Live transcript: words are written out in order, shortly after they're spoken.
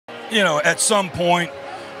at some point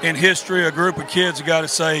in history, a group of kids have got to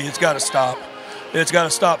say it's got to stop. It's got to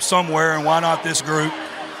stop somewhere, and why not this group?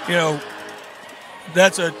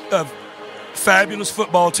 That's a fabulous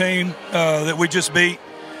football team that we just beat.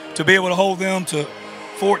 To be able to hold them to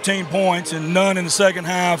 14 points and none in the second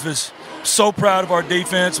half is so proud of our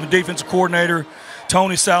defense, the defensive coordinator,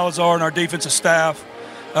 Tony Salazar, and our defensive staff.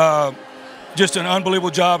 Just an unbelievable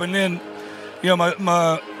job. And then,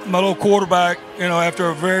 my little quarterback, after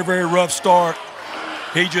a very, very rough start,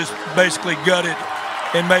 he just basically gutted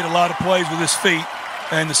and made a lot of plays with his feet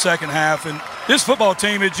in the second half. And this football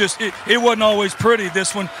team, it wasn't always pretty,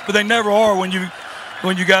 this one, but they never are when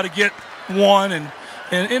you got to get one. And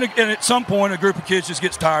at some point, a group of kids just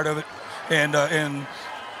gets tired of it. And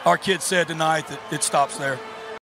our kids said tonight that it stops there.